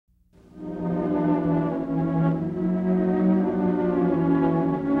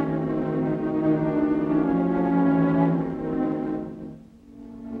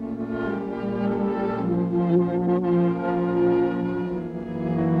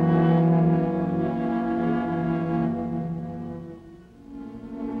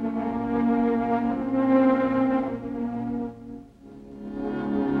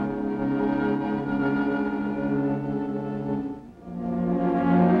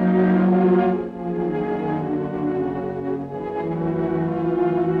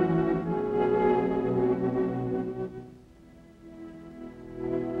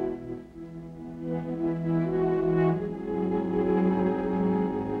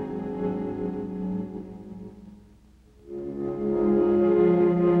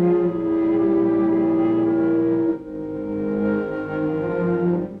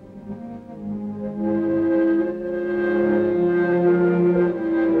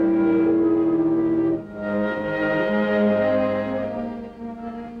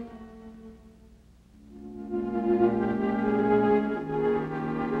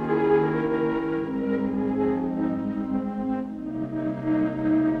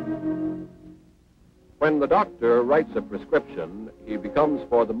When the doctor writes a prescription, he becomes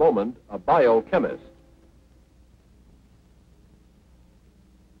for the moment a biochemist.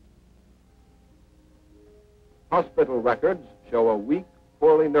 Hospital records show a weak,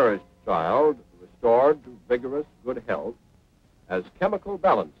 poorly nourished child restored to vigorous, good health as chemical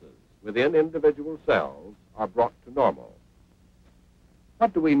balances within individual cells are brought to normal.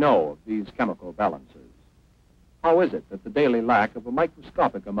 What do we know of these chemical balances? How is it that the daily lack of a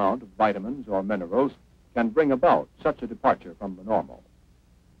microscopic amount of vitamins or minerals can bring about such a departure from the normal?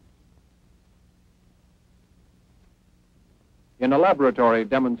 In a laboratory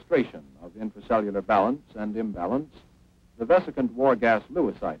demonstration of intracellular balance and imbalance, the vesicant war gas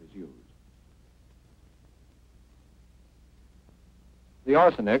lewisite is used. The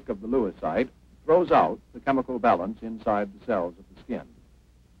arsenic of the lewisite throws out the chemical balance inside the cells of the skin.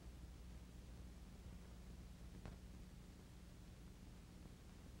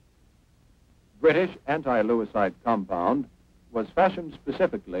 British anti-lewisite compound was fashioned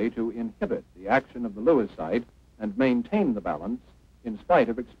specifically to inhibit the action of the lewisite and maintain the balance in spite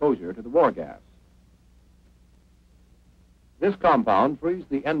of exposure to the war gas. This compound frees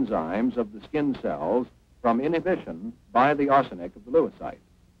the enzymes of the skin cells from inhibition by the arsenic of the lewisite.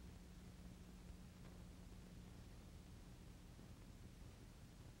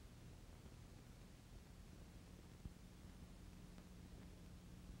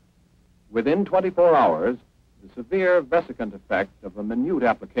 Within 24 hours, the severe vesicant effect of a minute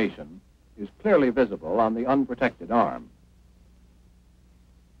application is clearly visible on the unprotected arm.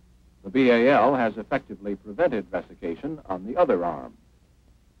 The BAL has effectively prevented vesication on the other arm.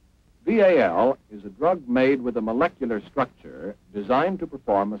 BAL is a drug made with a molecular structure designed to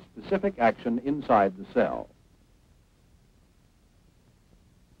perform a specific action inside the cell.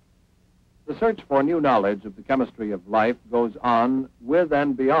 The search for new knowledge of the chemistry of life goes on with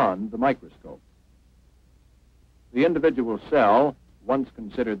and beyond the microscope. The individual cell, once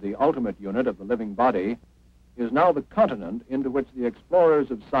considered the ultimate unit of the living body, is now the continent into which the explorers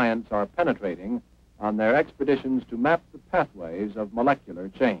of science are penetrating on their expeditions to map the pathways of molecular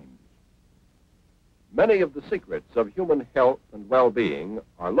change. Many of the secrets of human health and well-being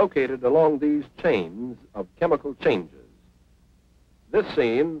are located along these chains of chemical changes. This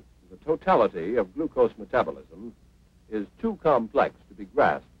scene, the totality of glucose metabolism, is too complex to be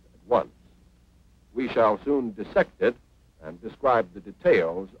grasped at once. We shall soon dissect it and describe the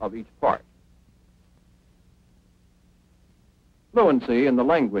details of each part. Fluency in the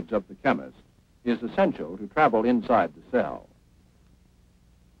language of the chemist is essential to travel inside the cell.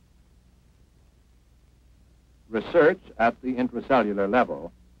 Research at the intracellular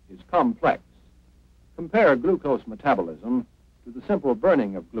level is complex. Compare glucose metabolism to the simple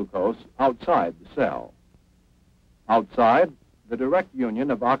burning of glucose outside the cell. Outside, the direct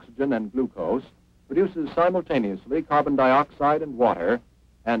union of oxygen and glucose produces simultaneously carbon dioxide and water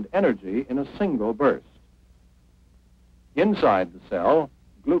and energy in a single burst. Inside the cell,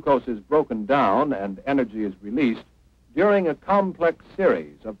 glucose is broken down and energy is released during a complex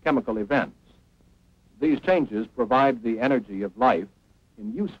series of chemical events. These changes provide the energy of life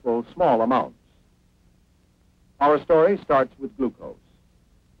in useful small amounts. Our story starts with glucose.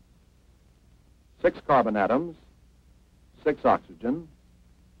 6 carbon atoms, 6 oxygen,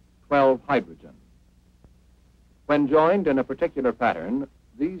 12 hydrogen. When joined in a particular pattern,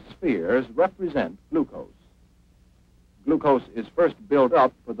 these spheres represent glucose. Glucose is first built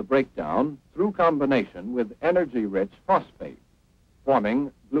up for the breakdown through combination with energy-rich phosphate,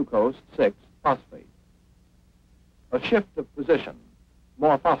 forming glucose 6-phosphate. A shift of position,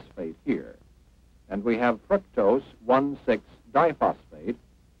 more phosphate here, and we have fructose 1,6-diphosphate,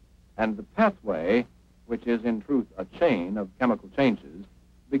 and the pathway, which is in truth a chain of chemical changes,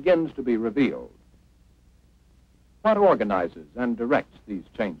 begins to be revealed. What organizes and directs these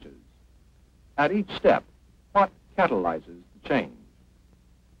changes? At each step, what catalyzes the change?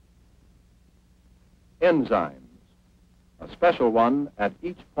 Enzymes, a special one at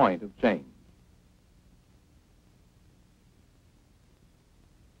each point of change.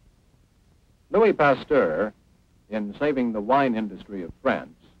 Louis Pasteur, in saving the wine industry of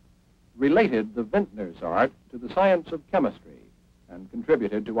France, related the vintner's art to the science of chemistry and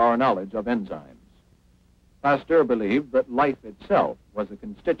contributed to our knowledge of enzymes. Pasteur believed that life itself was a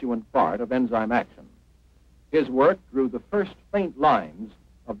constituent part of enzyme action. His work drew the first faint lines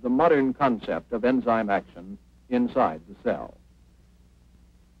of the modern concept of enzyme action inside the cell.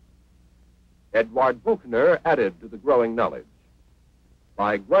 Edward Buchner added to the growing knowledge.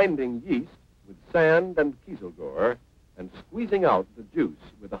 By grinding yeast with sand and kieselguhr and squeezing out the juice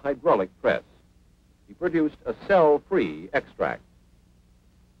with a hydraulic press, he produced a cell-free extract.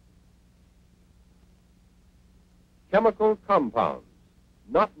 Chemical compounds,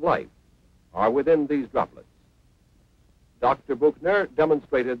 not life, are within these droplets. Dr. Buchner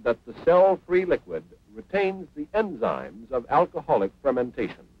demonstrated that the cell-free liquid retains the enzymes of alcoholic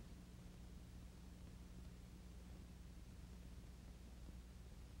fermentation.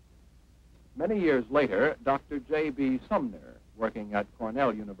 Many years later, Dr. J.B. Sumner, working at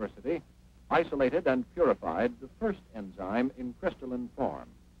Cornell University, isolated and purified the first enzyme in crystalline form.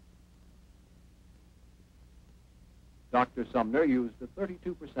 Dr. Sumner used a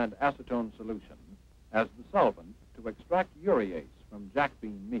 32% acetone solution as the solvent to extract urease from jack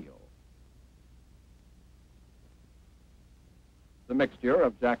bean meal. The mixture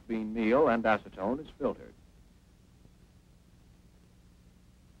of jack bean meal and acetone is filtered.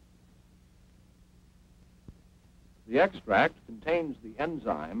 The extract contains the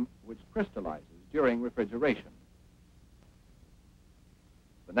enzyme which crystallizes during refrigeration.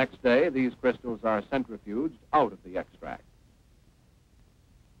 The next day, these crystals are centrifuged out of the extract.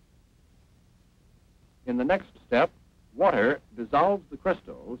 In the next step, water dissolves the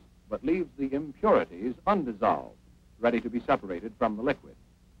crystals but leaves the impurities undissolved, ready to be separated from the liquid.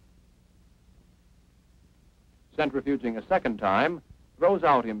 Centrifuging a second time throws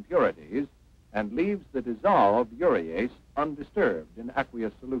out impurities and leaves the dissolved urease undisturbed in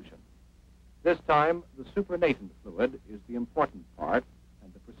aqueous solution. This time, the supernatant fluid is the important part,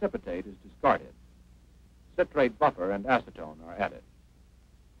 and the precipitate is discarded. Citrate buffer and acetone are added.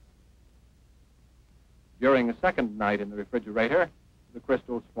 During a second night in the refrigerator, the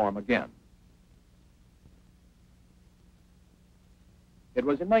crystals form again. It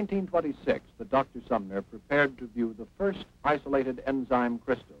was in 1926 that Dr. Sumner prepared to view the first isolated enzyme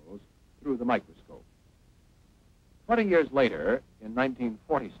crystals through the microscope. 20 years later, in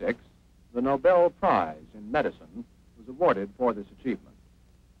 1946, the Nobel Prize in Medicine was awarded for this achievement.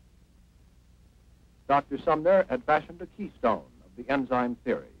 Dr. Sumner had fashioned a keystone of the enzyme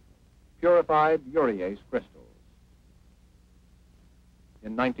theory, purified urease crystals.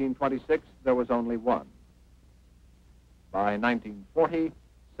 In 1926, there was only one. By 1940,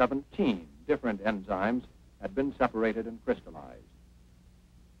 17 different enzymes had been separated and crystallized.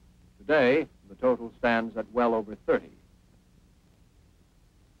 Today, the total stands at well over 30.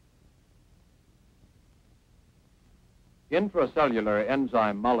 Intracellular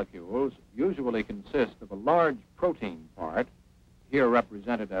enzyme molecules usually consist of a large protein part, here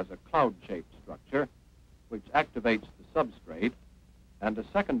represented as a cloud-shaped structure, which activates the substrate, and a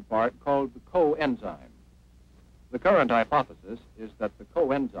second part called the coenzyme. The current hypothesis is that the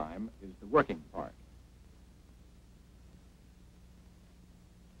coenzyme is the working part.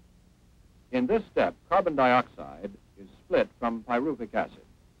 In this step, carbon dioxide is split from pyruvic acid.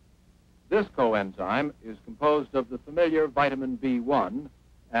 This coenzyme is composed of the familiar vitamin B1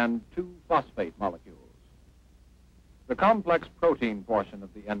 and 2 phosphate molecules. The complex protein portion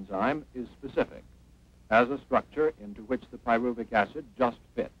of the enzyme is specific, has a structure into which the pyruvic acid just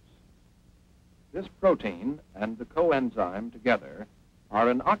fits. This protein and the coenzyme together are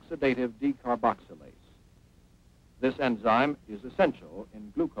an oxidative decarboxylase. This enzyme is essential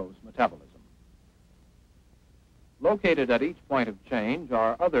in glucose metabolism. Located at each point of change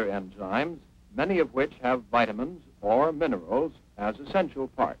are other enzymes, many of which have vitamins or minerals as essential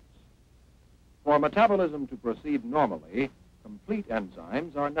parts. For metabolism to proceed normally, complete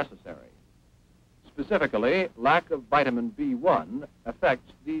enzymes are necessary. Specifically, lack of vitamin B1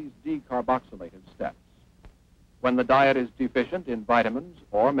 affects these decarboxylative steps. When the diet is deficient in vitamins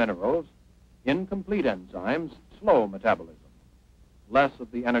or minerals, incomplete enzymes slow metabolism. Less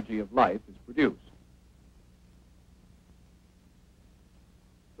of the energy of life is produced.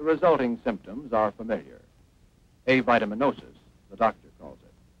 The resulting symptoms are familiar. Avitaminosis, the doctor calls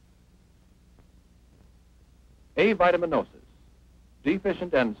it. Avitaminosis,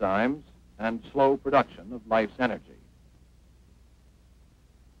 deficient enzymes, and slow production of life's energy.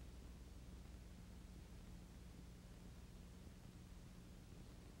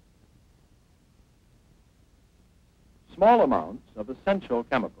 Small amounts of essential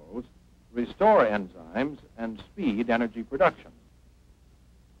chemicals restore enzymes and speed energy production.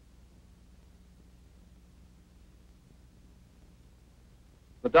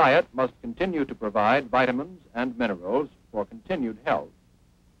 The diet must continue to provide vitamins and minerals for continued health,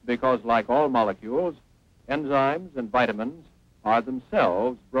 because like all molecules, enzymes and vitamins are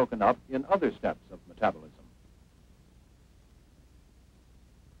themselves broken up in other steps of metabolism.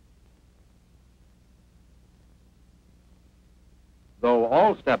 Though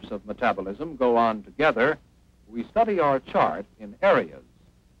all steps of metabolism go on together, we study our chart in areas.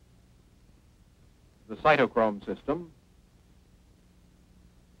 The cytochrome system,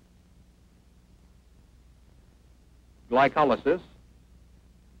 glycolysis,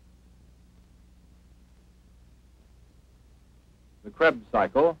 the Krebs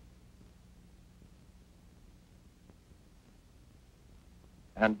cycle,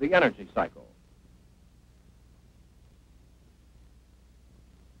 and the energy cycle.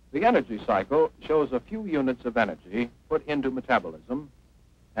 The energy cycle shows a few units of energy put into metabolism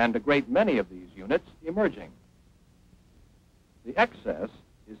and a great many of these units emerging. The excess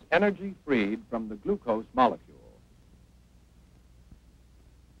is energy freed from the glucose molecule.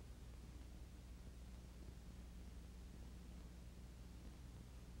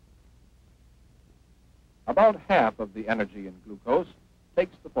 About half of the energy in glucose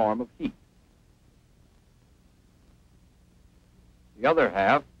takes the form of heat. The other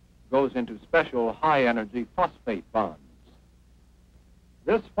half goes into special high-energy phosphate bonds.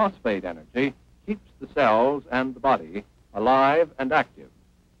 This phosphate energy keeps the cells and the body alive and active.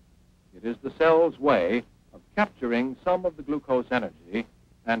 It is the cell's way of capturing some of the glucose energy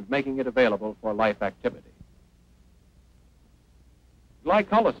and making it available for life activity.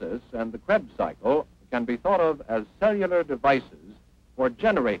 Glycolysis and the Krebs cycle can be thought of as cellular devices for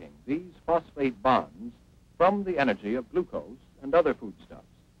generating these phosphate bonds from the energy of glucose and other foodstuffs.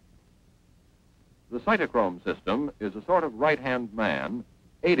 The cytochrome system is a sort of right-hand man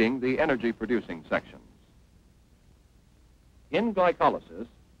aiding the energy-producing sections. In glycolysis,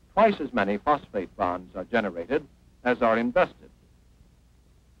 twice as many phosphate bonds are generated as are invested.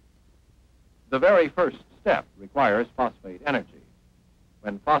 The very first step requires phosphate energy.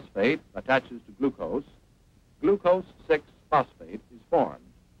 When phosphate attaches to glucose, glucose 6-phosphate is formed.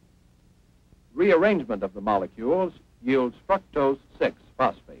 Rearrangement of the molecules yields fructose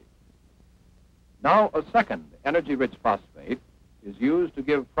 6-phosphate. Now a second energy-rich phosphate is used to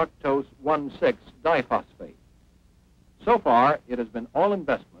give fructose 1,6-diphosphate. So far, it has been all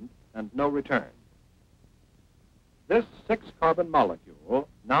investment and no return. This 6-carbon molecule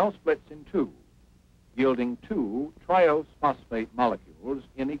now splits in two, yielding 2 triose phosphate molecules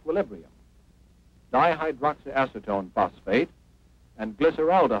in equilibrium, dihydroxyacetone phosphate and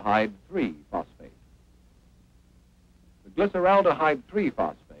glyceraldehyde 3-phosphate. The glyceraldehyde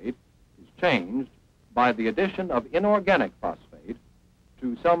 3-phosphate is changed by the addition of inorganic phosphate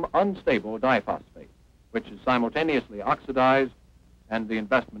to some unstable diphosphate, which is simultaneously oxidized, and the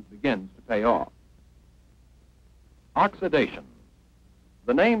investment begins to pay off. Oxidation.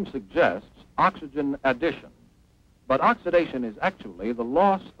 The name suggests oxygen addition, but oxidation is actually the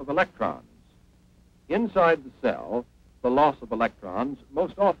loss of electrons. Inside the cell, the loss of electrons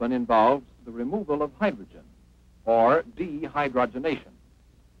most often involves the removal of hydrogen, or dehydrogenation,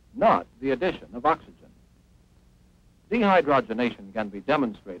 not the addition of oxygen. Dehydrogenation can be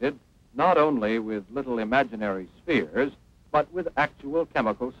demonstrated not only with little imaginary spheres, but with actual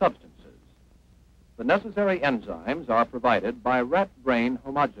chemical substances. The necessary enzymes are provided by rat brain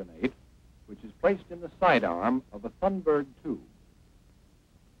homogenate, which is placed in the sidearm of a Thunberg tube.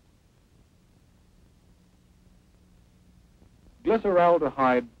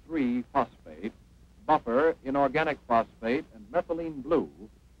 Glyceraldehyde 3-phosphate, buffer, inorganic phosphate, and methylene blue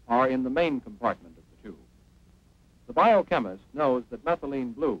are in the main compartment of the tube. The biochemist knows that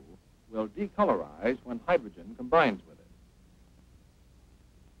methylene blue will decolorize when hydrogen combines with it.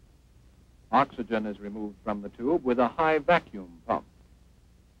 Oxygen is removed from the tube with a high vacuum pump.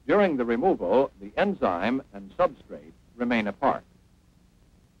 During the removal, the enzyme and substrate remain apart.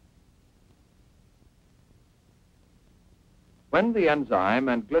 When the enzyme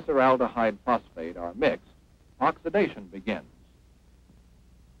and glyceraldehyde phosphate are mixed, oxidation begins.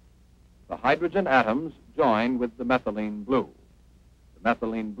 The hydrogen atoms join with the methylene blue. The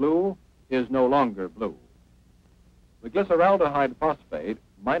methylene blue is no longer blue. The glyceraldehyde phosphate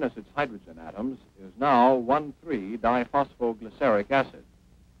minus its hydrogen atoms is now 1,3-diphosphoglyceric acid.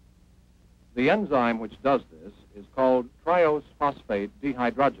 The enzyme which does this is called triose phosphate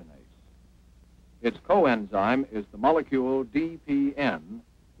dehydrogenase. Its coenzyme is the molecule DPN,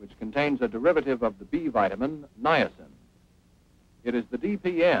 which contains a derivative of the B vitamin, niacin. It is the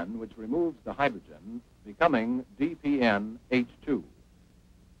DPN which removes the hydrogen, becoming DPNH2.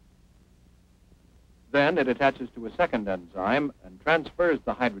 Then it attaches to a second enzyme and transfers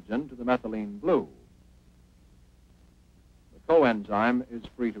the hydrogen to the methylene blue. The coenzyme is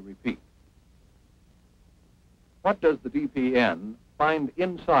free to repeat. What does the DPN find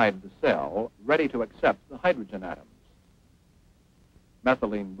inside the cell ready to accept the hydrogen atoms?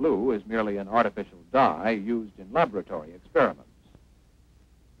 Methylene blue is merely an artificial dye used in laboratory experiments.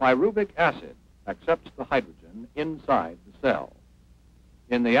 Pyruvic acid accepts the hydrogen inside the cell.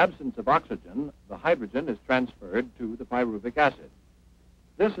 In the absence of oxygen, the hydrogen is transferred to the pyruvic acid.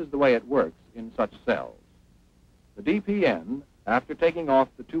 This is the way it works in such cells. The The DPN, after taking off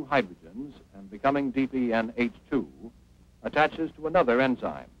the two hydrogens and becoming DPNH2, attaches to another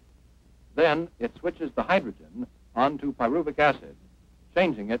enzyme. Then it switches the hydrogen onto pyruvic acid,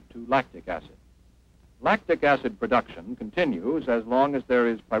 changing it to lactic acid. Lactic acid production continues as long as there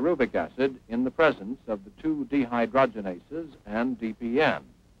is pyruvic acid in the presence of the two dehydrogenases and DPN.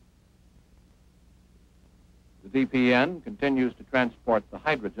 The DPN continues to transport the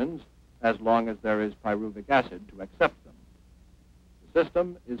hydrogens as long as there is pyruvic acid to accept them. The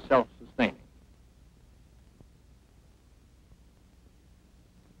system is self-sustaining.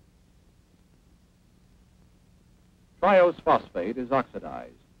 Triose phosphate is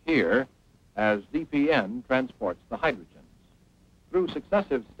oxidized, here, as DPN transports the hydrogens. Through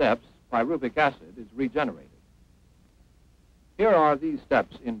successive steps, pyruvic acid is regenerated. Here are these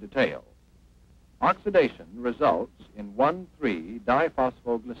steps in detail. Oxidation results in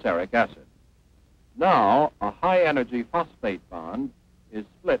 1,3-diphosphoglyceric acid. Now, a high-energy phosphate bond is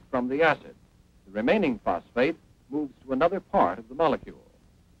split from the acid. The remaining phosphate moves to another part of the molecule.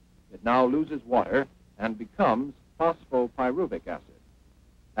 It now loses water and becomes phosphopyruvic acid.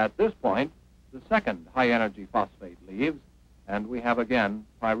 At this point, the second high-energy phosphate leaves, and we have again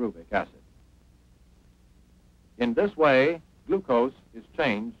pyruvic acid. In this way, glucose is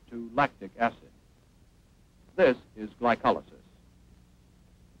changed to lactic acid. This is glycolysis.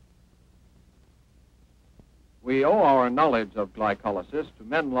 We owe our knowledge of glycolysis to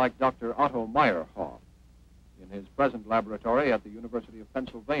men like Dr. Otto Meyerhoff. In his present laboratory at the University of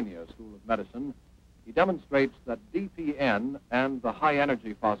Pennsylvania School of Medicine, he demonstrates that DPN and the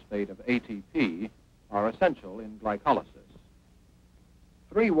high-energy phosphate of ATP are essential in glycolysis.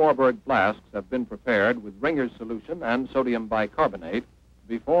 3 Warburg flasks have been prepared with Ringer's solution and sodium bicarbonate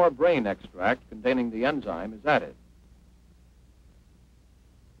before brain extract containing the enzyme is added.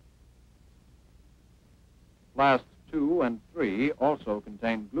 Flasks 2 and 3 also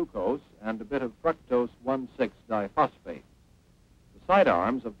contain glucose and a bit of fructose 1,6-diphosphate. The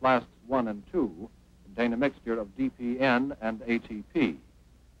sidearms of flasks 1 and 2 contain a mixture of DPN and ATP.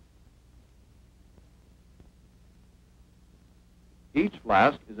 Each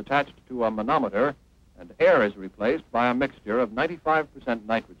flask is attached to a manometer, and air is replaced by a mixture of 95%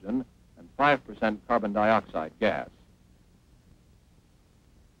 nitrogen and 5% carbon dioxide gas.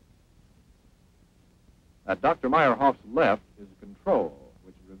 At Dr. Meyerhoff's left is a control,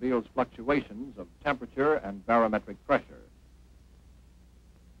 which reveals fluctuations of temperature and barometric pressure.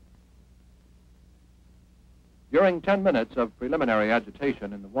 During 10 minutes of preliminary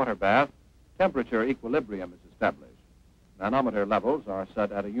agitation in the water bath, temperature equilibrium is established. Manometer levels are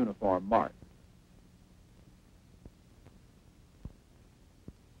set at a uniform mark.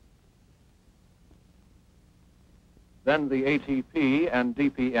 Then the ATP and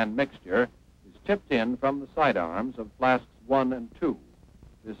DPN mixture is tipped in from the sidearms of flasks 1 and 2.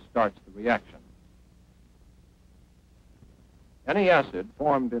 This starts the reaction. Any acid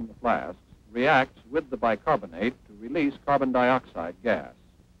formed in the flasks reacts with the bicarbonate to release carbon dioxide gas.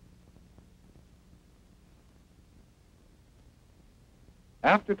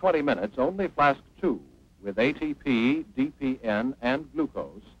 After 20 minutes, only flask 2, with ATP, DPN, and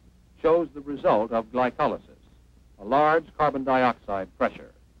glucose, shows the result of glycolysis, a large carbon dioxide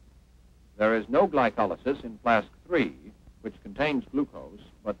pressure. There is no glycolysis in flask 3, which contains glucose,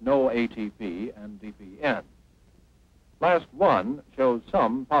 but no ATP and DPN. Flask 1 shows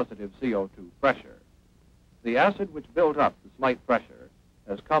some positive CO2 pressure. The acid which built up the slight pressure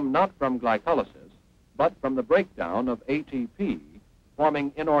has come not from glycolysis, but from the breakdown of ATP,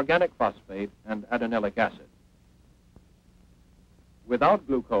 forming inorganic phosphate and adenylic acid. Without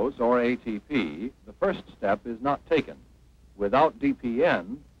glucose or ATP, the first step is not taken. Without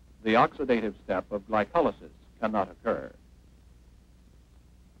DPN, the oxidative step of glycolysis cannot occur.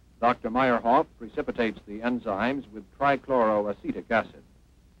 Dr. Meyerhoff precipitates the enzymes with trichloroacetic acid.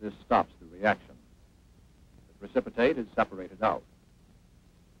 This stops the reaction. The precipitate is separated out.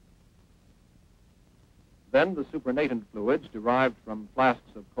 Then the supernatant fluids derived from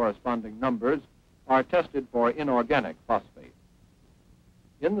flasks of corresponding numbers are tested for inorganic phosphate.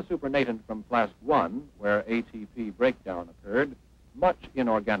 In the supernatant from flask 1, where ATP breakdown occurred, much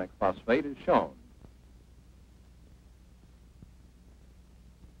inorganic phosphate is shown.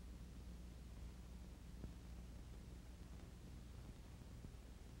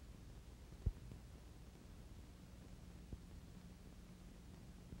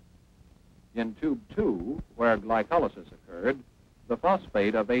 In tube 2, where glycolysis occurred, the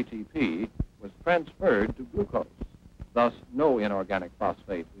phosphate of ATP was transferred to glucose. Thus, no inorganic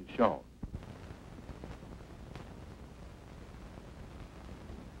phosphate is shown.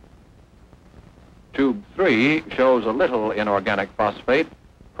 Tube 3 shows a little inorganic phosphate,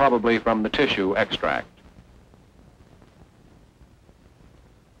 probably from the tissue extract.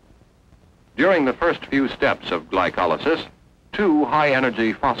 During the first few steps of glycolysis, 2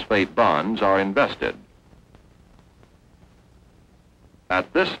 high-energy phosphate bonds are invested.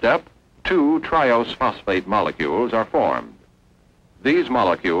 At this step, 2 triose phosphate molecules are formed. These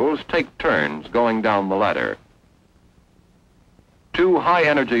molecules take turns going down the ladder. 2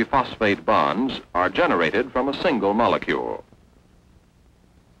 high-energy phosphate bonds are generated from a single molecule.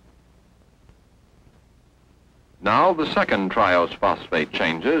 Now the second triose phosphate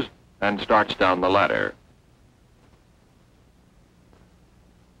changes and starts down the ladder.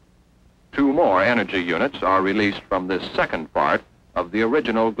 2 more energy units are released from this second part of the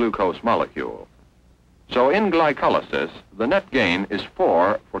original glucose molecule. So in glycolysis, the net gain is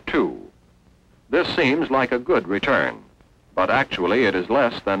 4 for 2. This seems like a good return, but actually it is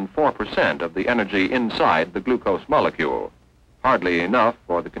less than 4% of the energy inside the glucose molecule, hardly enough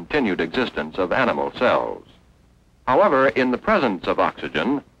for the continued existence of animal cells. However, in the presence of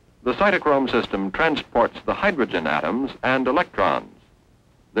oxygen, the cytochrome system transports the hydrogen atoms and electrons.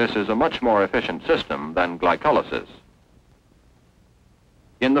 This is a much more efficient system than glycolysis.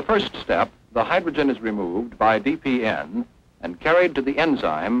 In the first step, the hydrogen is removed by DPN and carried to the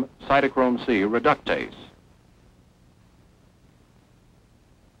enzyme cytochrome C reductase.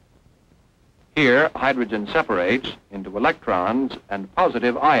 Here, hydrogen separates into electrons and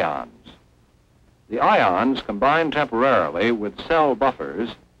positive ions. The ions combine temporarily with cell buffers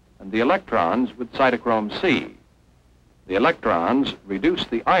and the electrons with cytochrome C. The electrons reduce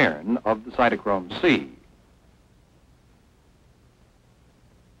the iron of the cytochrome C.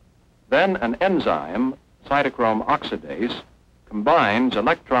 Then an enzyme, cytochrome oxidase, combines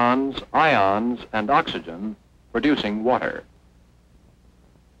electrons, ions, and oxygen, producing water.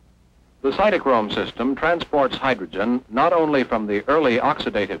 The cytochrome system transports hydrogen not only from the early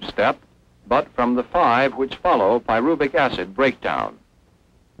oxidative step, but from the 5 which follow pyruvic acid breakdown.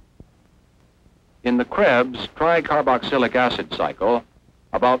 In the Krebs tricarboxylic acid cycle,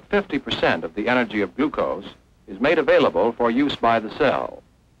 about 50% of the energy of glucose is made available for use by the cell.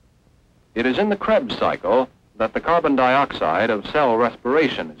 It is in the Krebs cycle that the carbon dioxide of cell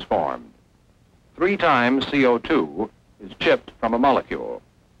respiration is formed. 3 times CO2 is chipped from a molecule.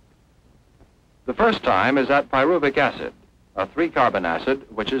 The first time is at pyruvic acid, a 3-carbon acid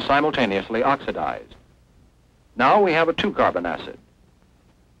which is simultaneously oxidized. Now we have a 2-carbon acid.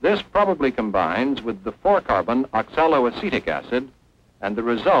 This probably combines with the 4-carbon oxaloacetic acid, and the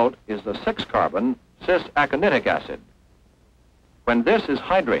result is the 6-carbon cis-aconitic acid. When this is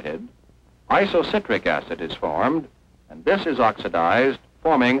hydrated, isocitric acid is formed, and this is oxidized,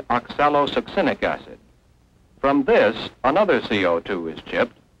 forming oxalosuccinic acid. From this, another CO2 is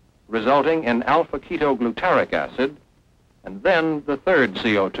chipped, resulting in alpha-ketoglutaric acid, and then the third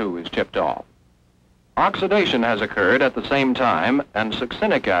CO2 is chipped off. Oxidation has occurred at the same time, and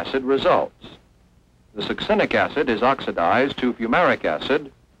succinic acid results. The succinic acid is oxidized to fumaric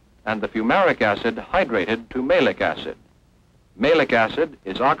acid, and the fumaric acid hydrated to malic acid. Malic acid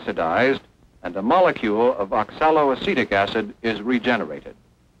is oxidized, and a molecule of oxaloacetic acid is regenerated.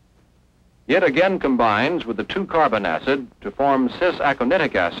 It again combines with the 2-carbon acid to form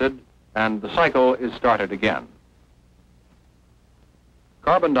cis-aconitic acid, and the cycle is started again.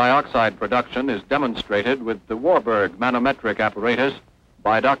 Carbon dioxide production is demonstrated with the Warburg manometric apparatus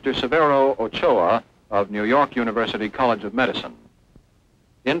by Dr. Severo Ochoa of New York University College of Medicine.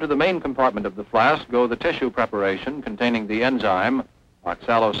 Into the main compartment of the flask go the tissue preparation containing the enzyme,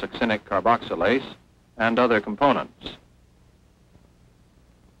 oxalosuccinic carboxylase, and other components.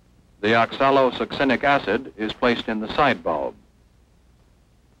 The oxalosuccinic acid is placed in the side bulb.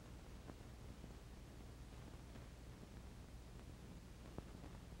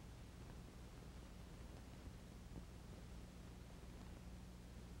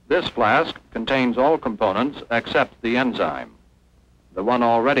 This flask contains all components except the enzyme. The one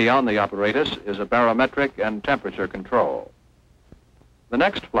already on the apparatus is a barometric and temperature control. The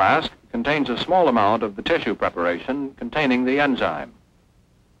next flask contains a small amount of the tissue preparation containing the enzyme.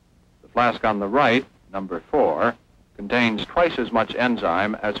 The flask on the right, number 4, contains twice as much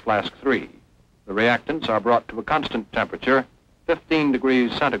enzyme as flask 3. The reactants are brought to a constant temperature, 15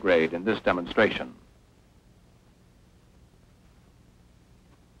 degrees centigrade in this demonstration.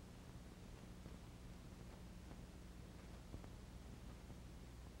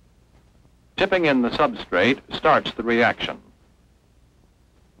 Tipping in the substrate starts the reaction.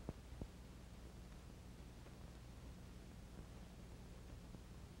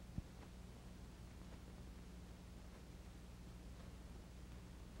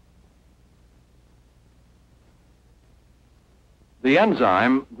 The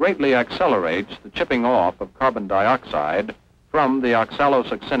enzyme greatly accelerates the chipping off of carbon dioxide from the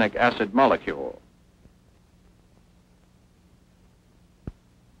oxalosuccinic acid molecule.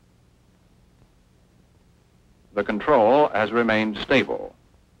 The control has remained stable.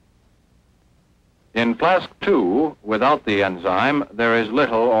 In flask 2, without the enzyme, there is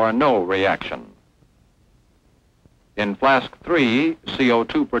little or no reaction. In flask 3,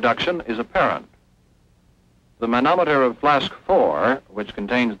 CO2 production is apparent. The manometer of flask 4, which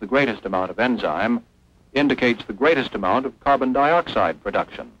contains the greatest amount of enzyme, indicates the greatest amount of carbon dioxide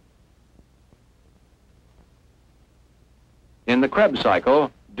production. In the Krebs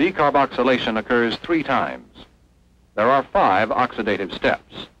cycle, decarboxylation occurs 3 times. There are 5 oxidative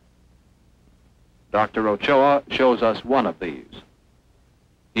steps. Dr. Ochoa shows us one of these.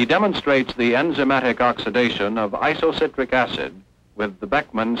 He demonstrates the enzymatic oxidation of isocitric acid with the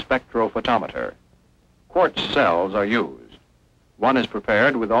Beckman spectrophotometer. Quartz cells are used. One is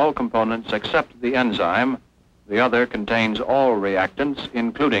prepared with all components except the enzyme. The other contains all reactants,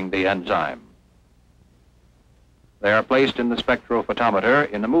 including the enzyme. They are placed in the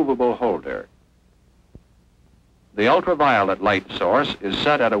spectrophotometer in a movable holder. The ultraviolet light source is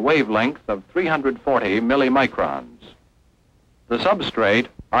set at a wavelength of 340 millimicrons. The substrate,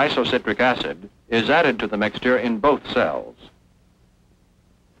 isocitric acid, is added to the mixture in both cells.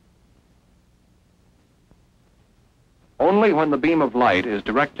 Only when the beam of light is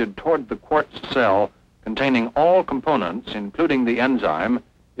directed toward the quartz cell containing all components, including the enzyme,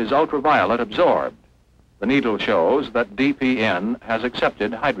 is ultraviolet absorbed. The needle shows that DPN has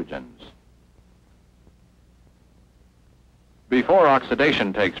accepted hydrogens. Before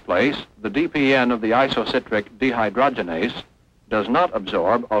oxidation takes place, the DPN of the isocitric dehydrogenase does not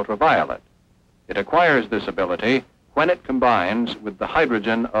absorb ultraviolet. It acquires this ability when it combines with the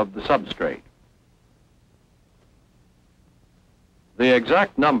hydrogen of the substrate. The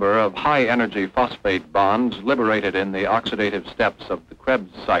exact number of high-energy phosphate bonds liberated in the oxidative steps of the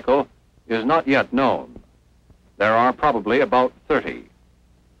Krebs cycle is not yet known. There are probably about 30.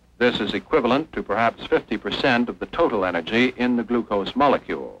 This is equivalent to perhaps 50% of the total energy in the glucose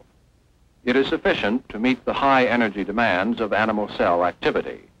molecule. It is sufficient to meet the high energy demands of animal cell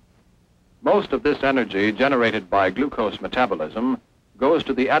activity. Most of this energy generated by glucose metabolism goes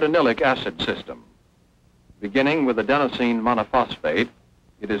to the adenylic acid system. Beginning with adenosine monophosphate,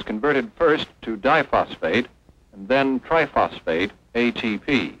 it is converted first to diphosphate and then triphosphate,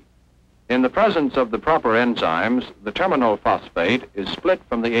 ATP. In the presence of the proper enzymes, the terminal phosphate is split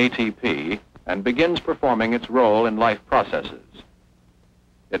from the ATP and begins performing its role in life processes.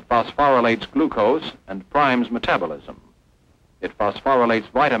 It phosphorylates glucose and primes metabolism. It phosphorylates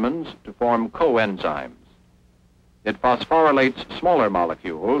vitamins to form coenzymes. It phosphorylates smaller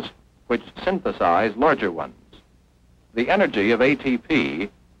molecules, which synthesize larger ones. The energy of ATP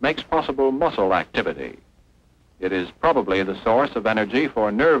makes possible muscle activity. It is probably the source of energy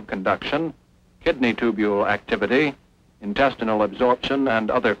for nerve conduction, kidney tubule activity, intestinal absorption,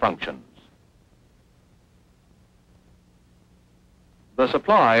 and other functions. The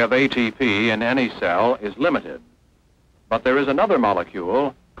supply of ATP in any cell is limited, but there is another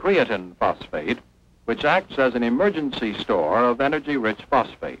molecule, creatine phosphate, which acts as an emergency store of energy-rich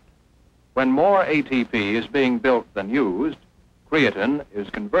phosphate. When more ATP is being built than used, creatine is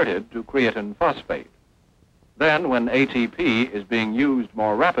converted to creatine phosphate. Then, when ATP is being used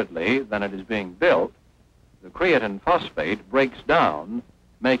more rapidly than it is being built, the creatine phosphate breaks down,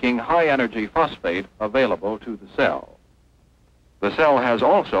 making high-energy phosphate available to the cell. The cell has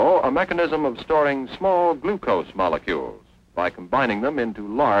also a mechanism of storing small glucose molecules by combining them into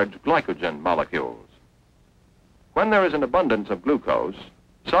large glycogen molecules. When there is an abundance of glucose,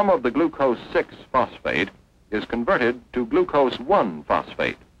 some of the glucose 6-phosphate is converted to glucose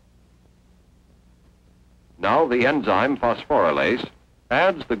 1-phosphate. Now the enzyme phosphorylase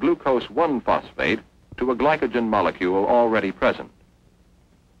adds the glucose 1-phosphate to a glycogen molecule already present.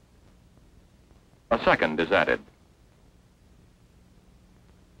 A second is added,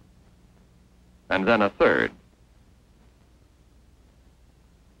 and then a third.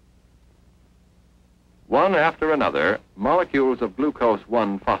 One after another, molecules of glucose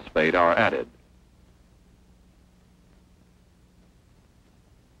 1-phosphate are added.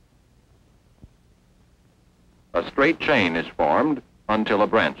 A straight chain is formed until a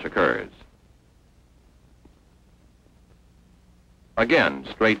branch occurs. Again,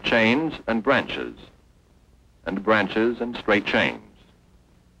 straight chains and branches and straight chains.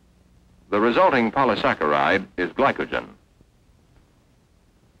 The resulting polysaccharide is glycogen.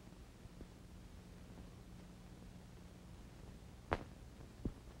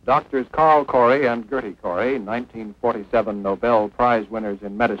 Doctors Carl Corey and Gertie Corey, 1947 Nobel Prize winners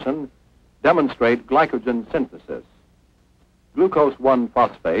in medicine, demonstrate glycogen synthesis. Glucose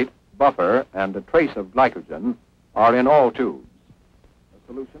 1-phosphate, buffer, and a trace of glycogen are in all tubes. A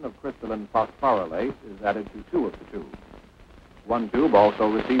solution of crystalline phosphorylase is added to 2 of the tubes. One tube also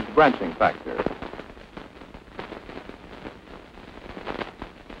receives branching factor.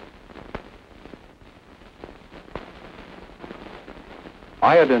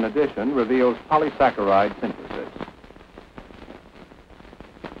 Iodine addition reveals polysaccharide synthesis.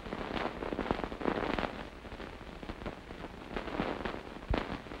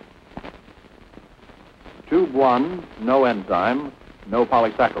 Tube 1, no enzyme, no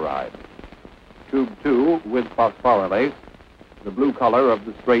polysaccharide. Tube 2, with phosphorylase, the blue color of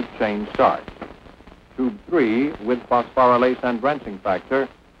the straight chain starch. Tube 3, with phosphorylase and branching factor,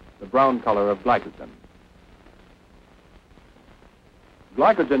 the brown color of glycogen.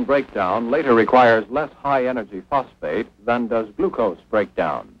 Glycogen breakdown later requires less high-energy phosphate than does glucose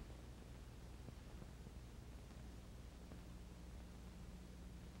breakdown.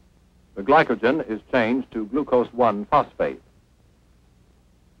 The glycogen is changed to glucose 1-phosphate.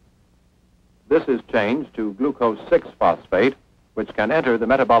 This is changed to glucose 6-phosphate, which can enter the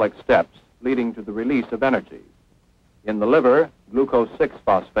metabolic steps, leading to the release of energy. In the liver, glucose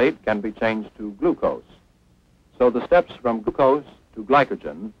 6-phosphate can be changed to glucose. So the steps from glucose to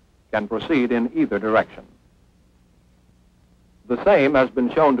glycogen can proceed in either direction. The same has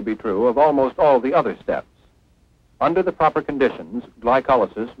been shown to be true of almost all the other steps. Under the proper conditions,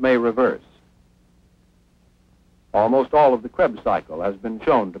 glycolysis may reverse. Almost all of the Krebs cycle has been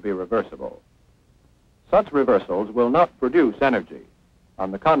shown to be reversible. Such reversals will not produce energy.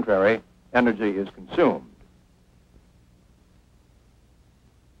 On the contrary, energy is consumed.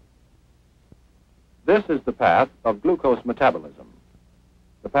 This is the path of glucose metabolism.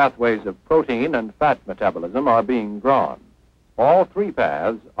 The pathways of protein and fat metabolism are being drawn. All 3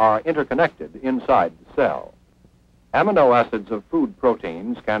 paths are interconnected inside the cell. Amino acids of food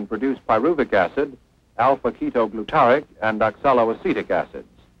proteins can produce pyruvic acid, alpha-ketoglutarate, and oxaloacetic acids.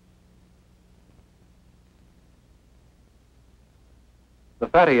 The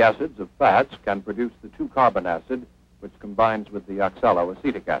fatty acids of fats can produce the 2-carbon acid, which combines with the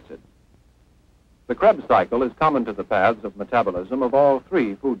oxaloacetic acid. The Krebs cycle is common to the paths of metabolism of all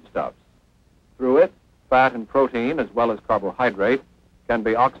 3 foodstuffs. Through it, fat and protein, as well as carbohydrate, can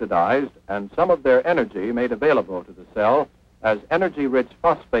be oxidized and some of their energy made available to the cell as energy-rich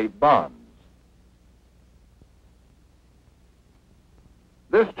phosphate bonds.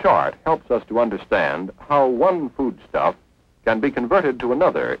 This chart helps us to understand how one foodstuff can be converted to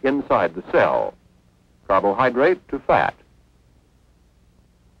another inside the cell. Carbohydrate to fat.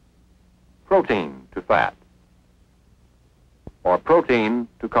 Protein to fat. Or protein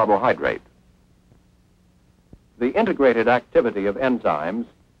to carbohydrate. The integrated activity of enzymes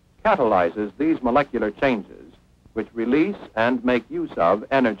catalyzes these molecular changes, which release and make use of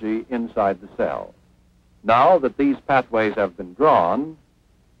energy inside the cell. Now that these pathways have been drawn,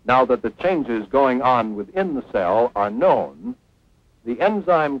 now that the changes going on within the cell are known, the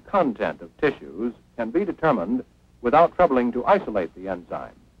enzyme content of tissues can be determined without troubling to isolate the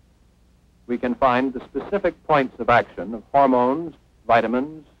enzyme. We can find the specific points of action of hormones,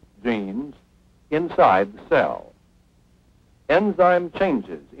 vitamins, genes inside the cell. Enzyme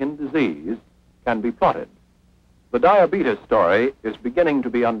changes in disease can be plotted. The diabetes story is beginning to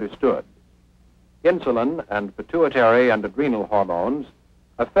be understood. Insulin and pituitary and adrenal hormones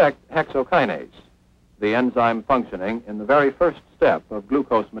affect hexokinase, the enzyme functioning in the very first step of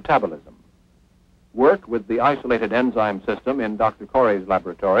glucose metabolism. Work with the isolated enzyme system in Dr. Corey's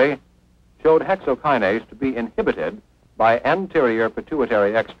laboratory showed hexokinase to be inhibited by anterior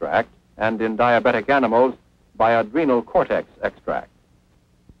pituitary extract and in diabetic animals by adrenal cortex extract.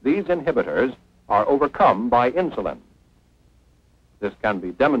 These inhibitors are overcome by insulin. This can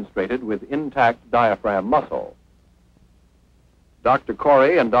be demonstrated with intact diaphragm muscle. Dr.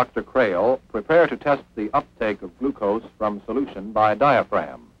 Corey and Dr. Crail prepare to test the uptake of glucose from solution by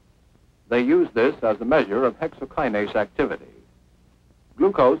diaphragm. They use this as a measure of hexokinase activity.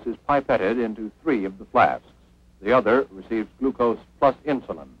 Glucose is pipetted into 3 of the flasks. The other receives glucose plus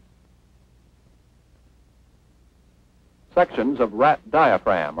insulin. Sections of rat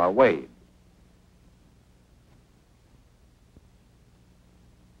diaphragm are weighed.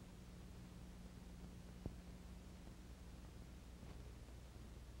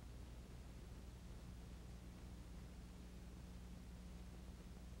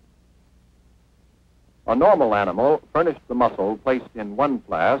 A normal animal furnished the muscle placed in one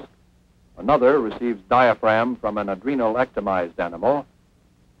flask. Another receives diaphragm from an adrenal ectomized animal.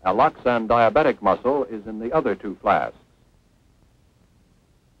 Alloxan diabetic muscle is in the other two flasks.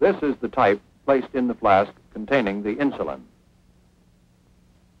 This is the type placed in the flask containing the insulin.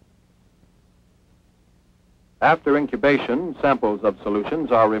 After incubation, samples of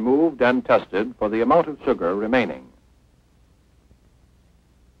solutions are removed and tested for the amount of sugar remaining.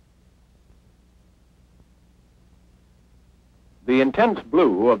 The intense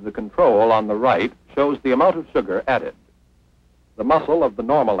blue of the control on the right shows the amount of sugar added. The muscle of the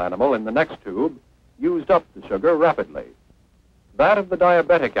normal animal in the next tube used up the sugar rapidly. That of the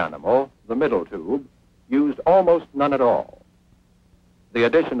diabetic animal, the middle tube, used almost none at all. The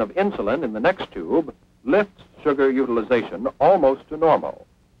addition of insulin in the next tube lifts sugar utilization almost to normal.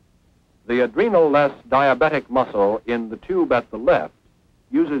 The adrenal-less diabetic muscle in the tube at the left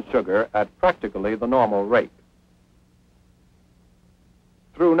uses sugar at practically the normal rate.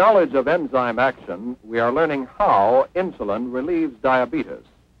 Through knowledge of enzyme action, we are learning how insulin relieves diabetes.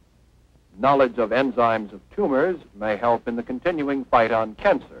 Knowledge of enzymes of tumors may help in the continuing fight on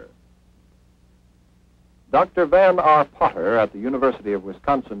cancer. Dr. Van R. Potter at the University of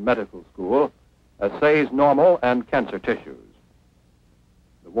Wisconsin Medical School assays normal and cancer tissues.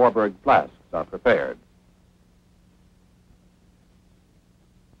 The Warburg flasks are prepared.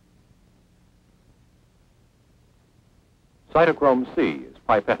 Cytochrome C is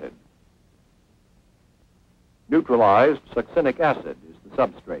pipetted. Neutralized succinic acid is the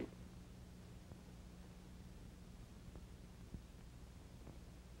substrate.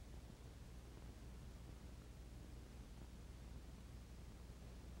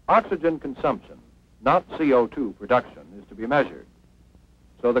 Oxygen consumption, not CO2 production, is to be measured.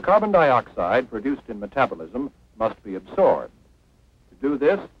 So the carbon dioxide produced in metabolism must be absorbed. To do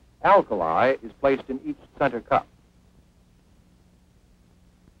this, alkali is placed in each center cup.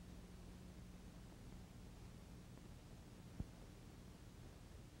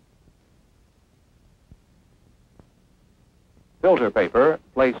 Filter paper,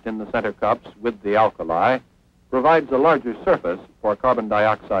 placed in the center cups with the alkali, provides a larger surface for carbon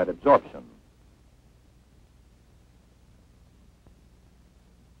dioxide absorption.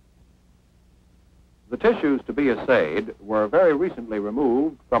 The tissues to be assayed were very recently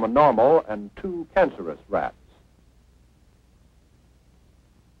removed from a normal and 2 cancerous rats.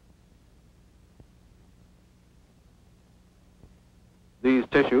 These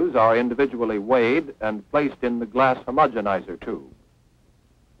tissues are individually weighed and placed in the glass homogenizer tube.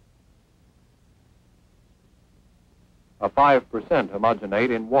 A 5%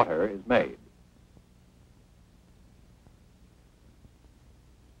 homogenate in water is made.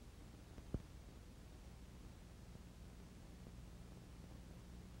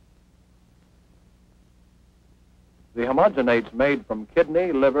 The homogenates made from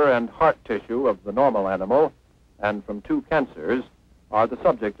kidney, liver, and heart tissue of the normal animal and from 2 cancers are the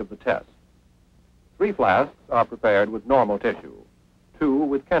subject of the test. 3 flasks are prepared with normal tissue, 2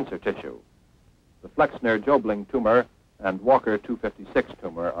 with cancer tissue. The Flexner-Jobling tumor and Walker 256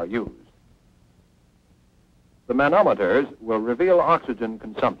 tumor are used. The manometers will reveal oxygen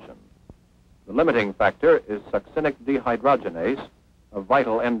consumption. The limiting factor is succinic dehydrogenase, a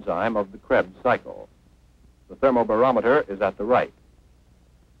vital enzyme of the Krebs cycle. The thermobarometer is at the right.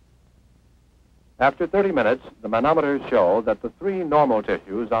 After 30 minutes, the manometers show that the 3 normal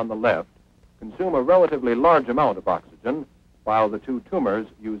tissues on the left consume a relatively large amount of oxygen, while the 2 tumors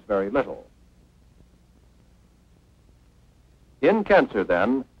use very little. In cancer,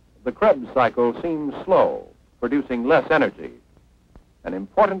 then, the Krebs cycle seems slow, producing less energy, an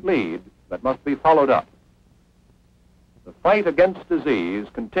important lead that must be followed up. The fight against disease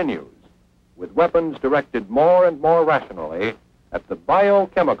continues, with weapons directed more and more rationally at the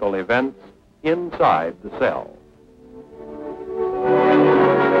biochemical events inside the cell.